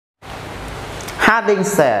Having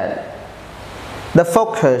said, the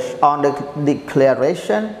focus on the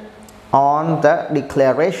declaration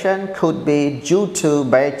could be due to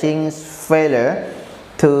Beijing's failure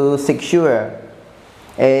to secure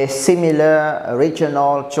a similar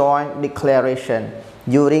regional joint declaration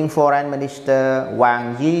during Foreign Minister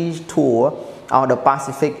Wang Yi's tour on the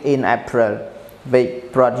Pacific in April,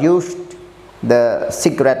 which produced the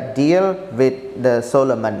secret deal with the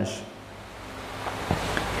Solomons.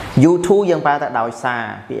 YouTube យើងប្រើតែដោយសារ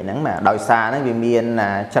ពាក្យហ្នឹងបាទដោយសារហ្នឹងវាមាន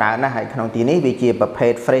ច្រើនណាស់ហើយក្នុងទីនេះវាជាប្រភេ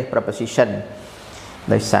ទ phrase preposition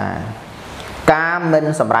ដោយសារការមិន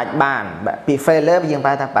សម្រេចបានពាក្យ failure យើងប្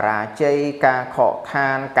រើថាបរាជ័យការខកខា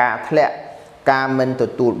នការធ្លាក់ការមិនទ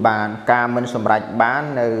ទួលបានការមិនសម្រេចបាន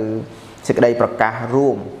នៅសេចក្តីប្រកាសរួ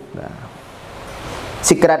ម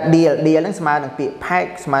secret deal ហ្នឹងស្មើនឹងពាក្យ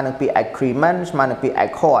pact ស្មើនឹងពាក្យ agreement ស្មើនឹងពាក្យ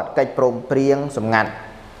accord កិច្ចព្រមព្រៀងសម្ងាត់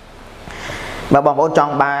បើបងប្អូនច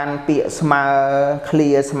ង់បានពាក្យស្មើ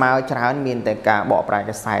clear ស្មើច្រើនមានតែការបកប្រែ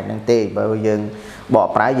កសែតហ្នឹងទេបើយើងបក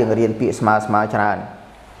ប្រែយើងរៀនពាក្យស្មើច្រើន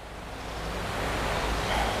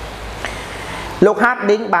លោក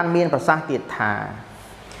Harding បានមានប្រសាសន៍ទៀតថា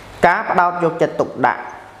ការបដោតយកចិត្តទុកដាក់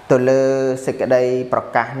ទៅលើសេចក្តីប្រ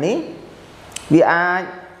កាសនេះវាអាច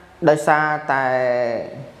ដោយសារតែ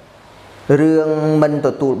រឿងមិនទ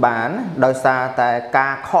ទួលបានដោយសារតែកា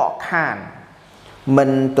រខកខានមិ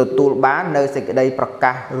នទទួលបាននៅសេចក្តីប្រ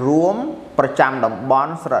កាសរួមប្រចាំតំប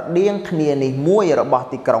ន់ស្រដៀងគ្នានេះមួយរបស់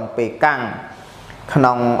ទីក្រុងប៉េកាំងក្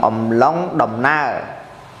នុងអំឡុងដំណើរ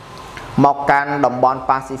មកកាន់តំបន់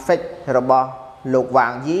ប៉ាស៊ីហ្វិករបស់លោកវ៉ា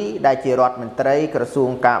ងយីដែលជារដ្ឋមន្ត្រីក្រសួង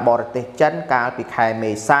ការបរទេសចិនកាលពីខែ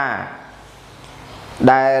មេសា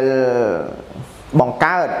ដែលបង្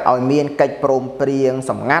កើតឲ្យមានកិច្ចព្រមព្រៀង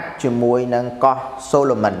សម្ងាត់ជាមួយនឹងកោះ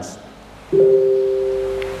Solomons.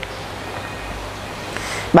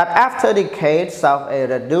 But after decades of a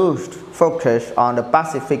reduced focus on the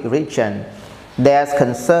Pacific region, there's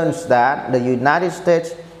concerns that the United States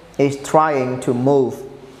is trying to move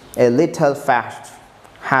a little fast,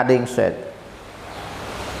 Harding said.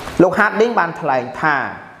 លោក Harding បានថ្លែងថា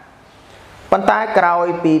ប៉ុន្តែក្រោយ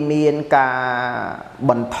ពីមានការ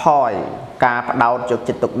បន្ថយការបដោតយក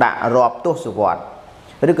ចិត្តទុកដាក់រាប់ទសវត្សរ៍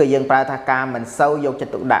ឬក៏យើងប្រើថាការមិនសូវយកចិត្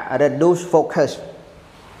តទុកដាក់ reduce focus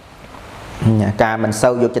ការមិនសូ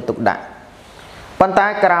វយកចិត្តទុកដាក់ប៉ុន្តែ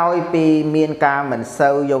ក្រោយពីមានការមិនសូ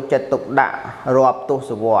វយកចិត្តទុកដាក់រាប់ទ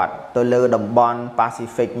សវត្សរ៍ទៅលើតំបន់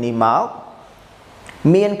Pacific នេះមក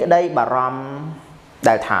មានក្តីបារម្ភ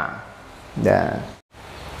ដែលថា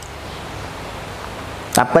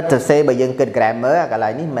តែពិតទៅសេបើយើងគិត grammar កន្លែ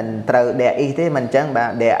ងនេះមិនត្រូវ there is ទេមិនអញ្ចឹងបាទ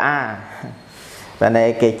there are តែ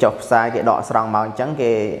គេចុះផ្សាយគេដកស្រង់មកអញ្ចឹង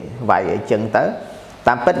គេវាយអញ្ចឹងទៅ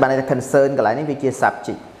តាមពិតបានតែ concern កន្លែងនេះវាជា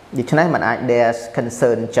subject ដូច្នេះมันអាច there's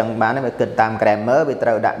concern អញ្ចឹងបានទេបើគិតតាម grammar វាត្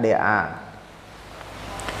រូវដាក់ there are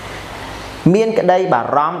មានក្តីបា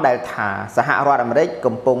រម្ភដែលថាសហរដ្ឋអាមេរិក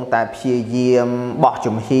កំពុងតែព្យាយាមបោះ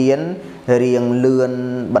ជំហានរៀងលឿន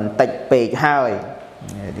បន្តិចពេកហើយ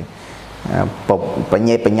បញ្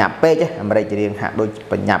ញាបញ្ញាប់ពេកអាមេរិករៀងហាក់ដូច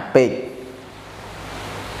បញ្ញាប់ពេក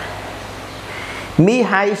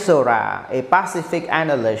Mihai Sora, a Pacific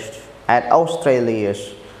analyst at Australia's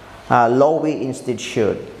Lowy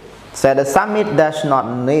Institute, said the summit does not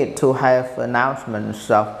need to have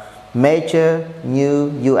announcements of major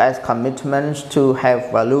new US commitments to have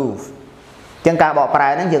value. ជាងការបកប្រែ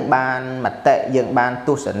ហ្នឹងយើងបានមតិយើងបានទ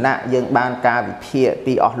ស្សនៈយើងបានការវិភាគ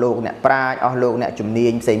ពីអស់លោកអ្នកប្រាជ្ញអស់លោកអ្នកជំនា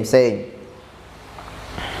ញផ្សេងៗ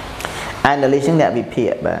analyst អ្នកវិភា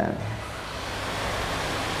គបាទ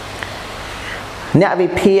អ្នកវិ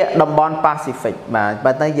ភាគតំបន់ Pacific បាទ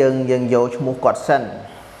ប៉ុន្តែយើងយកឈ្មោះគាត់សិន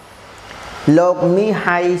លោក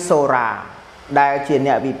Mihai Sora ដែលជា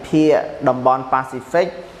អ្នកវិភាគតំបន់ Pacific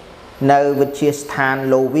នៅវិទ្យាស្ថាន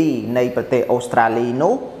Lowy នៃប្រទេសអូស្ត្រាលី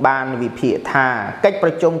នោះបានវិភាគថាកិច្ចប្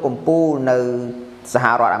រជុំកំពូលនៅសហ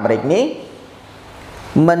រដ្ឋអាមេរិកនេះ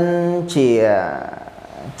មិនជា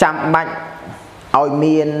ចាំបាច់ឲ្យ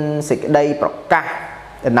មានសេចក្តីប្រកាស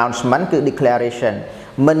announcement គឺ declaration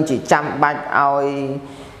មិនជាចាំបាច់ឲ្យ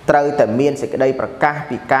ត្រូវតែមានសេចក្តីប្រកាស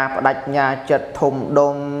ពីការបដិញ្ញាចិត្តធំ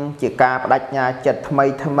ដុំជាការបដិញ្ញាចិត្តថ្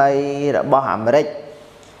មីរបស់អាមេរិក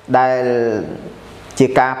ដែលជា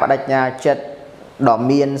ការបដិញ្ញាចិត្តដ៏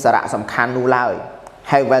មានសារៈសំខាន់នោះឡើយ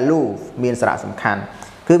have value មានសារៈសំខាន់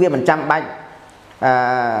គឺវាមិនចាំបាច់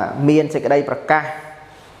មានសេចក្តីប្រកាស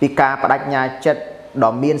ពីការបដិញ្ញាចិត្ត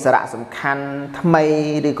ដ៏មានសារៈសំខាន់ថ្មី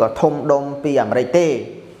ឬក៏ធំដុំពីអាមេរិកទេ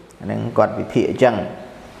ហ្នឹងគាត់វិភាគអញ្ចឹង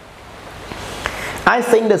I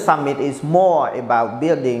think the summit is more about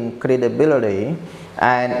building credibility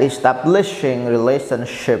and establishing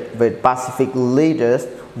relationship with Pacific leaders,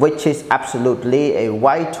 which is absolutely a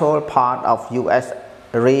vital part of U.S.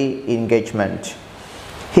 re-engagement.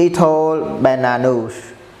 He told News,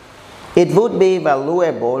 it would be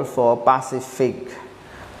valuable for Pacific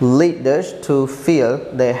leaders to feel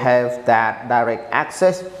they have that direct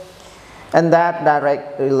access and that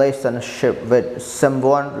direct relationship with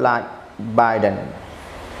someone like Biden.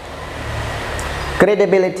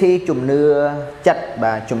 Credibility ជំនឿចិត្ត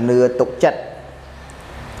បាទជំនឿទុកចិត្ត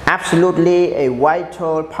absolutely a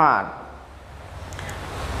vital part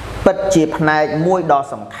ពិតជាផ្នែកមួយដ៏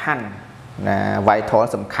សំខាន់ណា vital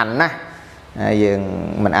សំខាន់ណាស់យើង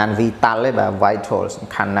មិនអាន vital ទេបាទ vital សំ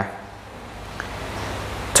ខាន់ណាស់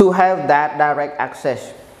to have that direct access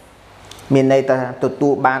មានន័យថាទទួ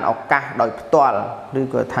លបានឱកាសដោយផ្ទាល់ឬ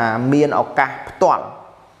ក៏ថាមានឱកាសផ្ទាល់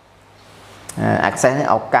access នេះ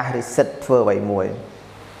ឱកាសឬសិទ្ធិធ្វើអ្វីមួយ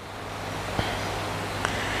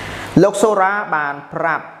លោកសូរ៉ាបានប្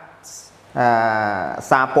រាប់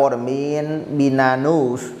សារព័ត៌មាន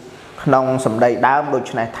News ក្នុងសម្ដីដើមដូ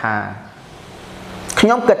ចនេះថាខ្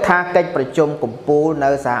ញុំគិតថាកិច្ចប្រជុំកំពូលនៅ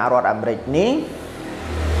សហរដ្ឋអាមេរិកនេះ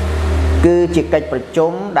គឺជាកិច្ចប្រ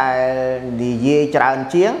ជុំដែលនិយាយច្រើន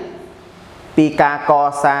ជាងពីការក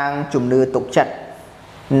សាងជំនឿទុកចិត្ត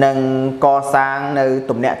និងកសាងនៅ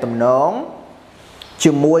ទំនាក់ទំនង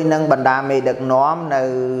ជាមួយនឹងបណ្ដាមេដឹកនាំនៅ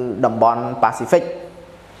តំបន់ប៉ាស៊ីហ្វិក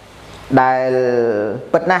ដែល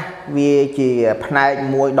ពិតណាស់វាជាផ្នែក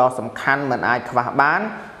មួយដ៏សំខាន់មិនអាចខ្វះបាន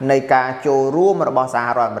នៃការចូលរួមរបស់សហ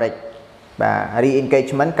រដ្ឋអាមេរិកបាទ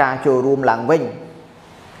re-engagement ការចូលរួមឡើងវិញ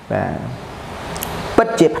បាទពិត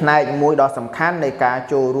ជាផ្នែកមួយដ៏សំខាន់នៃការ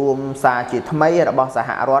ចូលរួមសារជាថ្មីរបស់សហ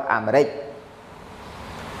រដ្ឋអាមេរិក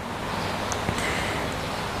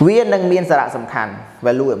វានឹងមានសារៈសំខាន់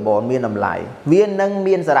valuable មានតម្លៃវានឹង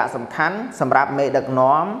មានសារៈសំខាន់សម្រាប់មេដឹក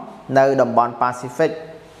នាំនៅតំបន់ Pacific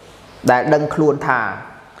ដែលដឹងខ្លួនថា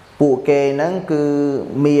ពួកគេនឹងគឺ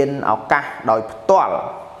មានឱកាសដោយផ្ទាល់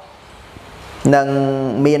និង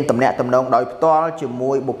មានទំនាក់ទំនងដោយផ្ទាល់ជា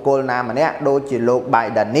មួយបុគ្គលណាម្នាក់ដូចជាលោក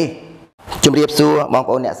Biden នេះជំរាបសួរបង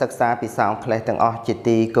ប្អូនអ្នកសិក្សាភាសាអង់គ្លេសទាំងអស់ជា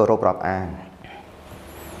ទីគោរពរាប់អាន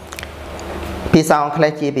ភាសាអង់គ្លេ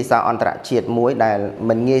សជាភាសាអន្តរជាតិមួយដែល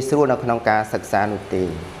មិនងាយស្រួលនៅក្នុងការសិក្សានោះទេ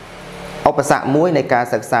ឧបសគ្គមួយនៃការ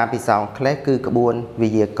សិក្សាភាសាអង់គ្លេសគឺក្បួនវេ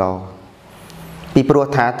យ្យាករណ៍ពីព្រោះ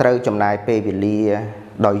ថាត្រូវចំណាយពេលវេលា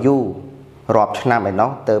ដ៏យូររាប់ឆ្នាំឯ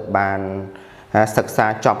ណោះទើបបានសិក្សា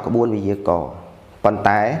ចប់ក្បួនវេយ្យាករណ៍ប៉ុន្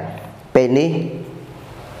តែពេលនេះ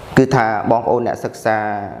គឺថាបងប្អូនអ្នកសិក្សា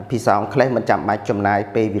ភាសាអង់គ្លេសមិនចាំបាច់ចំណាយ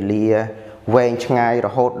ពេលវេលាវែងឆ្ងាយរ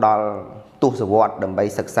ហូតដល់ទសវត្សរ៍ដើម្បី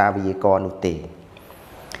សិក្សាវេយ្យាករណ៍នោះទេ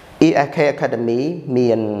EFK Academy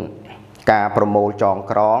មានការប្រមូលចង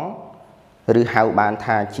ក្រងឬហៅបាន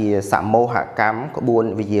ថាជាសមូហកម្មក្បួន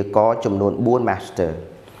វេយ្យាករណ៍ចំនួន4 Master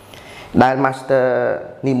ដែល Master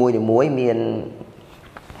នីមួយៗមាន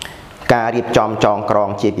ការរៀបចំចងក្រង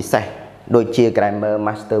ជាពិសេសដូចជា Grammar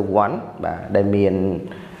Master 1 បាទដែលមាន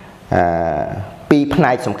2ផ្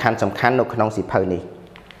នែកសំខាន់នៅក្នុងសៀវភៅនេះ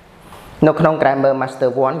នៅក្នុង Grammar Master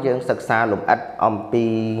 1 យើងសិក្សាលម្អិតអំពី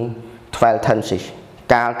12 tenses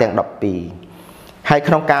កាលទាំង12ហើយ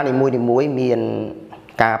ក្នុងកាលនីមួយៗមាន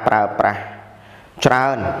ការប្រើប្រាស់ច្រើ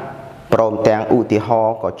នព្រមទាំងឧទាហរ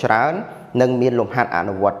ណ៍ក៏ច្រើននិងមានលំហាត់អ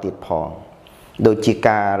នុវត្តទៀតផងដូចជា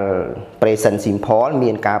ការ present simple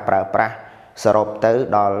មានការប្រើប្រាស់សរុបទៅ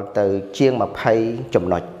ដល់ទៅជាង20ចំ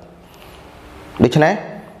ណុចដូច្នេះ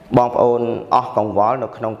បងប្អូនអស់កង្វល់នៅ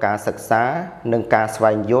ក្នុងការសិក្សានិងការស្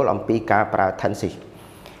វែងយល់អំពីការប្រើ tenses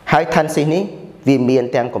ហើយ tenses នេះវាមាន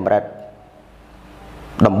ទាំងកម្រិត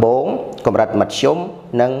ដំបូងកម្រិតមធ្យម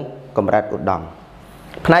និងកម្រិតឧត្តម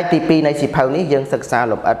ផ្នែកទី2នៃសៀវភៅនេះយើងសិក្សា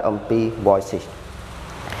លម្អិតអំពី voices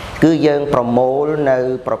គឺយើងប្រមូលនៅ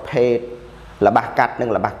ប្រភេទល្បះកាត់និង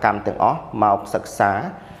ល្បះកម្មទាំងអស់មកសិក្សា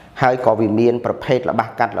ហើយក៏វាមានប្រភេទល្បះ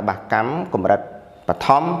កាត់ល្បះកម្មកម្រិតបឋ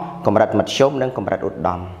មកម្រិតមធ្យមនិងកម្រិតឧត្ត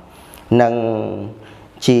មនិង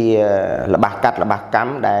ជាល្បះកាត់ល្បះកម្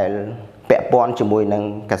មដែលពាក់ព័ន្ធជាមួយនឹង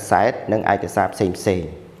កាសែតនិងឯកសារផ្សេង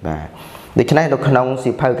បាទដូច្នេះនៅក្នុង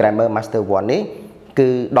សៀវភៅ Grammar Master 1 នេះគឺ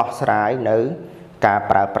ដោះស្រាយនៅការ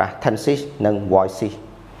ប្រើប្រាស់ tenses និង voices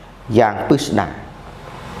យ៉ាងពិស្ដារ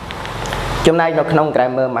ចំណែកនៅក្នុង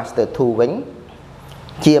Grammar Master 2 វិញ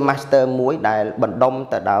ជា Master មួយដែលបណ្ដុំ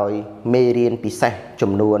ទៅដោយមេរៀនពិសេស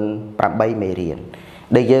ចំនួន8មេរៀន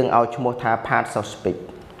ដែលយើងឲ្យឈ្មោះថា Parts of Speech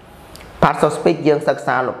Parts of Speech យើងសិក្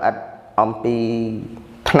សាលម្អិតអំពី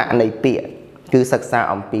ថ្នាក់នៃពាក្យគឺសិក្សា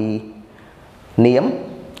អំពីនាម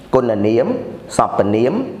គុណនាមសព្វនា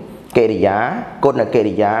មកិរិយាគុណកិ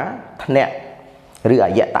រិយាធ្នាក់ឬអ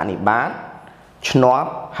យតនិបាតឈ្នាប់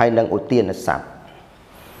ហើយនិងឧទានស័ព្ទ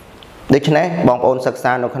ដូច្នេះបងប្អូនសិក្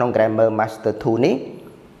សានៅក្នុង grammar master 2 នេះ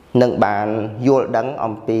នឹងបានយល់ដឹង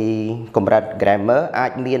អំពីកម្រិត grammar អា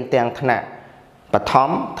ចមានទាំងថ្នាក់បឋម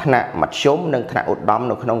ថ្នាក់មធ្យមនិងថ្នាក់ឧត្តម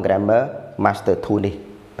នៅក្នុង grammar master 2 នេះ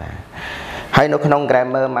បាទហើយនៅក្នុង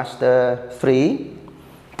grammar master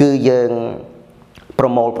 3 គឺយើងប្រ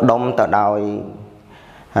មូលផ្ដុំទៅដោយ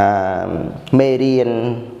មេរៀន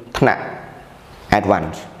ថ្នាក់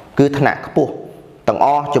advance គឺថ្នាក់ខ្ពស់ទាំងអ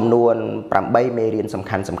ស់ចំនួន8មេរៀនសំ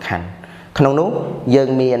ខាន់ក្នុងនោះយើង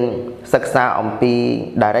មានសិក្សាអំពី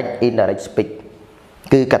direct indirect speech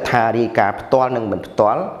គឺកថារាយការណ៍ផ្ទាល់និងមិនផ្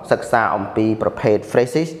ទាល់សិក្សាអំពីប្រភេទ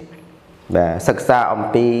phrases បាទសិក្សាអំ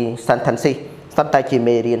ពី sentences សុទ្ធតែជា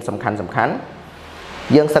មេរៀនសំខាន់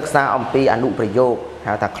យើងសិក្សាអំពីអនុប្រយោគ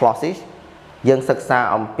ហៅថា clauses យើងសិក្សា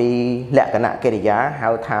អំពីលក្ខណៈកិរិយាហៅ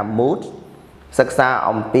ថា mood សិក្សា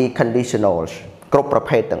អំពី conditionals គ្រប់ប្រ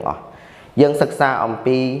ភេទទាំងអស់យើងសិក្សាអំ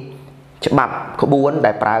ពីច្បាប់ក្បួន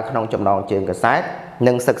ដែលប្រើក្នុងចំណងជើងកាសែត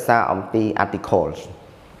និងសិក្សាអំពី articles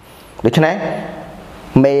ដូច្នេះ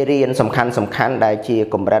មេរៀនសំខាន់ដែលជា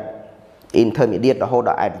កម្រិត intermediate រហូត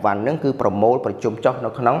ដល់ advanced ហ្នឹងគឺប្រមូលប្រជុំចុះនៅ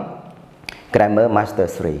ក្នុង grammar master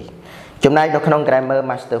 3ចំណែកនៅក្នុង grammar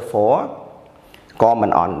master 4ក៏មិ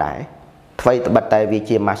នអន់ដែរអ្វីត្បិតតែវា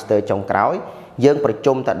ជា master ចុងក្រោយយើងប្រ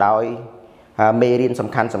ជុំទៅដោយមេរៀនសំ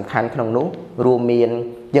ខាន់ក្នុងនោះរួមមាន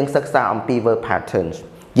យើងសិក្សាអំពី verb patterns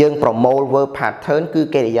យើងប្រមូល verb pattern គឺ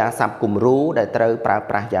កិរិយាសព្ទគំរូដែលត្រូវប្រើ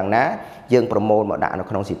ប្រាស់យ៉ាងណាយើងប្រមូលមកដាក់នៅ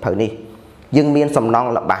ក្នុងសៀវភៅនេះយើងមានសំណង់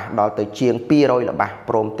ល្បះដល់ទៅជាង200ល្បះ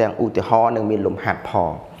ព្រមទាំងឧទាហរណ៍និងមានលំហាត់ផ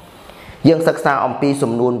ងយើងសិក្សាអំពី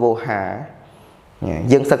សំនួនវោហារ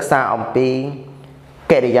យើងសិក្សាអំពី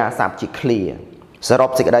កិរិយាសព្ទជា clear សរុប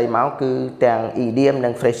សេចក្តីមកគឺទាំង idiom និ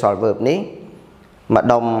ង phrasal verb នេះម្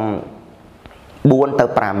ដុំ4ទៅ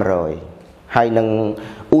500ហើយនឹង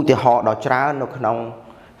ឧទាហរណ៍ដ៏ច្រើននៅក្នុង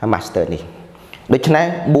master នេះដូច្នេះ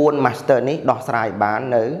4 master នេះដោះស្រាយបាន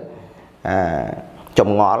នៅច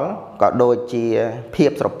ម្ងល់ក៏ដូចជាភាព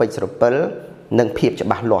ស្រពេចស្រពិលនិងភាពច្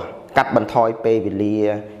បាស់លាស់កាត់បន្ថយពេលវេលា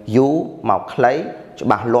យូរមកខ្លីច្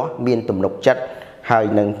បាស់លាស់មានទំនុកចិត្តហើយ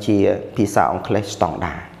នឹងជាភាសាអង់គ្លេសស្តង់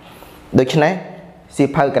ដារដូច្នេះសៀវ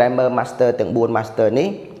ភៅ grammar master ទាំង4 master នេះ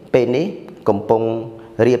ពេលនេះកំពុង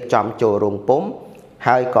រៀបចំចូលរោងពុម្ព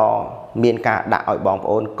ហើយក៏មានការដាក់ឲ្យបងប្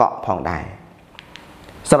អូនកក់ផងដែរ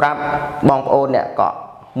សម្រាប់បងប្អូនអ្នកកក់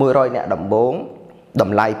100អ្នកដំបូងត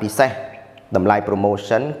ម្លៃពិសេសតម្លៃ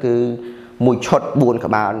promotion គឺមួយឈុត4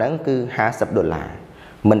ក្បាលហ្នឹងគឺ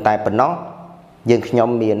$50មិនតែប៉ុណ្ណោះយើងខ្ញុំ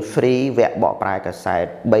មាន free វគ្គបកប្រែកាសែត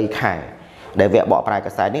3ខែដែលវគ្គបកប្រែ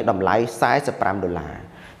កាសែតនេះតម្លៃ$45អ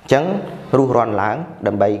ញ្ចឹងរុះរាន់ឡើង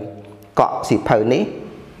ដើម្បីកក់សៀវភៅនេះ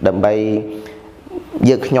ដើម្បី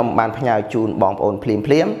យើងខ្ញុំបានផ្ញើជូនបងប្អូនភ្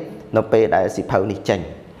លាមនៅពេលដែលសៀវភៅនេះចេញ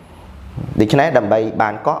ដូច្នេះដើម្បីបា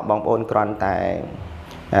នកក់បងប្អូនគ្រាន់តែ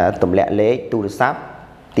ទម្លាក់លេខទូរស័ព្ទ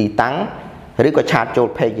ទីតាំងឬក៏ឆាតចូល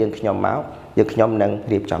page យើងខ្ញុំមកយើងខ្ញុំនឹង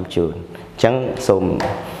រៀបចំជូនអញ្ចឹងសូម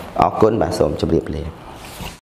អរគុណបាទសូមជម្រាបលា